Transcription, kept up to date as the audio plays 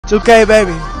2K,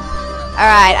 baby.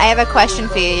 Alright, I have a question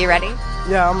for you. You ready?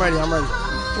 Yeah, I'm ready.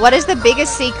 What is the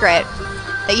biggest secret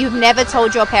that you've never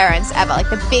told your parents ever? Like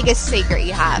the biggest secret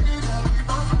you have?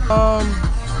 I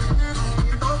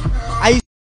used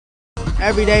to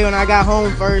every day when I got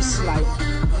home first. Like,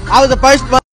 I was the first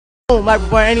home, like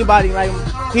before anybody. Like,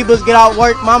 people get out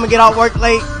work, mama get out work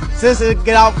late, sister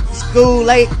get out school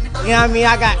late. You know what I mean?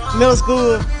 I got middle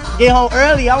school, get home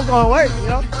early. I was going to work, you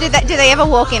know? Did they ever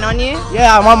walk in on you?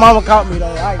 Yeah, my mama caught me though.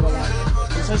 I ain't gonna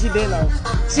lie. So she did know.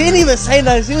 She didn't even say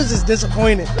nothing. She was just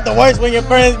disappointed. The worst when your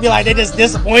friends be like, they just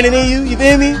disappointed in you. You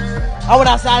feel me? I went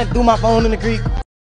outside and threw my phone in the creek.